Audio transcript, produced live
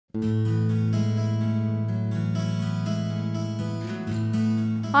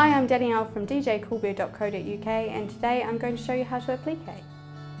Hi, I'm Danielle from djcoolbeard.co.uk and today I'm going to show you how to applique.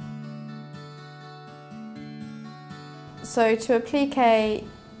 So to applique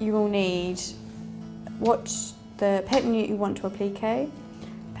you will need the pattern you want to applique,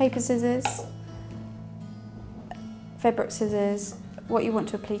 paper scissors, fabric scissors, what you want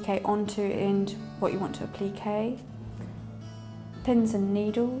to applique onto and what you want to applique, pins and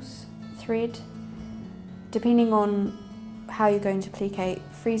needles, thread, depending on how you're going to applique,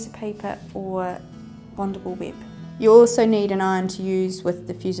 freezer paper or bondable web. You also need an iron to use with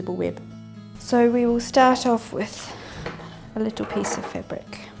the fusible web. So we will start off with a little piece of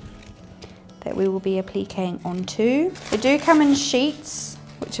fabric that we will be appliquing onto. They do come in sheets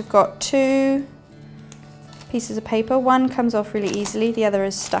which have got two pieces of paper. One comes off really easily, the other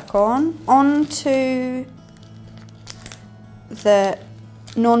is stuck on. Onto the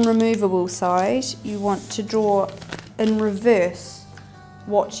non-removable side you want to draw in reverse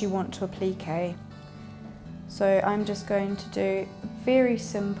what you want to applique. So I'm just going to do a very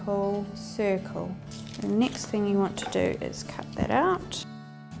simple circle. The next thing you want to do is cut that out.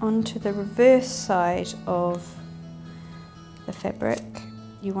 Onto the reverse side of the fabric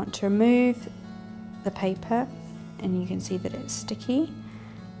you want to remove the paper, and you can see that it's sticky.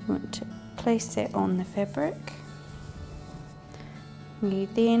 You want to place that on the fabric. You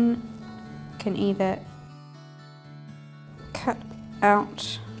then can either cut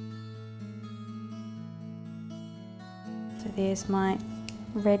out. So there's my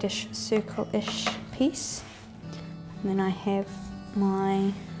reddish circle-ish piece, and then I have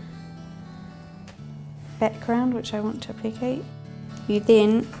my background which I want to applique. You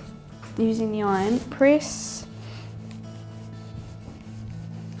then, using the iron, press,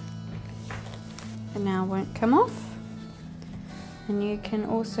 and now it won't come off. And you can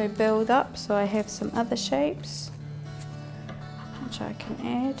also build up, so I have some other shapes which I can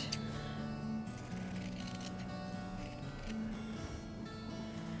add.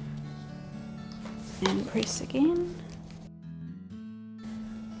 And press again.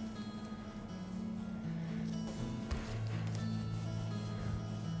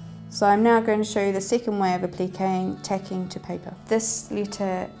 So I'm now going to show you the second way of appliquing tacking to paper. This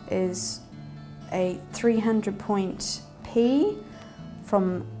letter is a 300 point P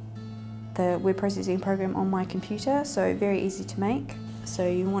from the word processing program on my computer, so very easy to make. So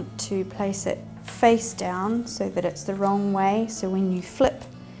you want to place it face down so that it's the wrong way, so when you flip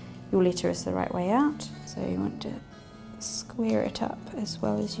your letter is the right way out. So you want to square it up as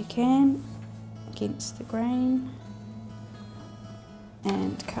well as you can against the grain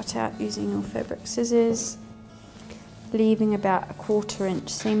and cut out using your fabric scissors, leaving about a 1/4 inch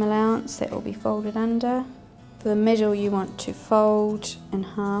seam allowance that will be folded under. For the middle you want to fold in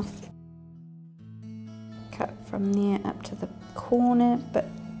half, cut from there up to the corner, but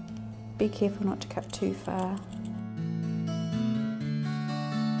be careful not to cut too far.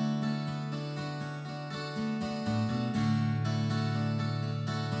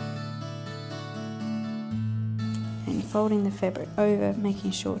 And folding the fabric over,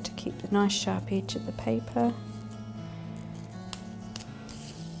 making sure to keep the nice sharp edge of the paper.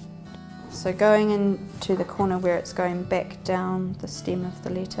 So going into the corner where it's going back down the stem of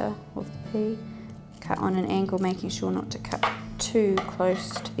the letter, of the P, cut on an angle, making sure not to cut too close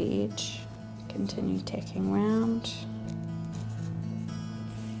to the edge. Continue tacking round.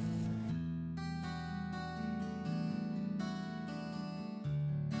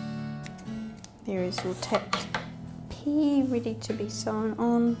 There is your tacked P ready to be sewn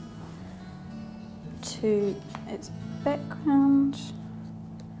on to its background.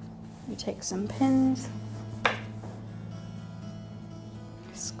 You take some pins,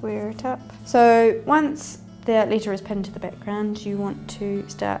 square it up. So once the letter is pinned to the background, you want to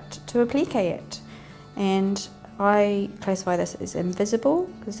start to applique it. And I classify this as invisible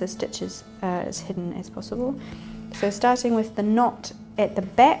because the stitch is as hidden as possible. So starting with the knot at the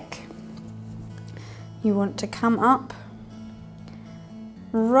back, you want to come up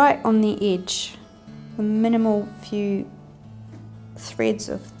right on the edge, a minimal few threads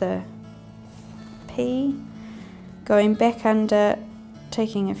of the P, going back under,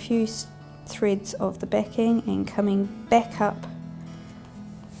 taking a few threads of the backing and coming back up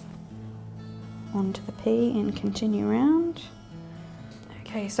onto the P and continue around.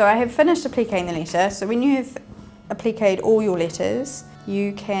 Okay, so I have finished appliquing the letter. So when you have appliqued all your letters,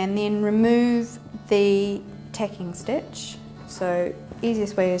 you can then remove the tacking stitch. So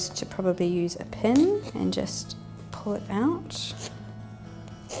easiest way is to probably use a pin and just pull it out.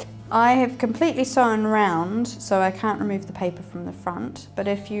 I have completely sewn round, so I can't remove the paper from the front, but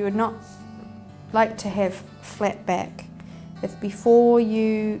if you would not like to have flat back, If before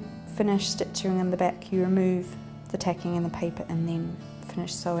you finish stitching in the back you remove the tacking and the paper and then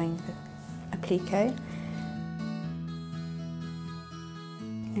finish sewing the applique,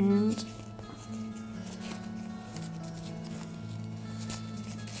 and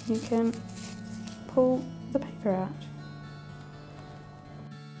you can pull the paper out.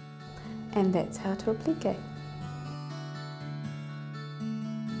 And that's how to applique.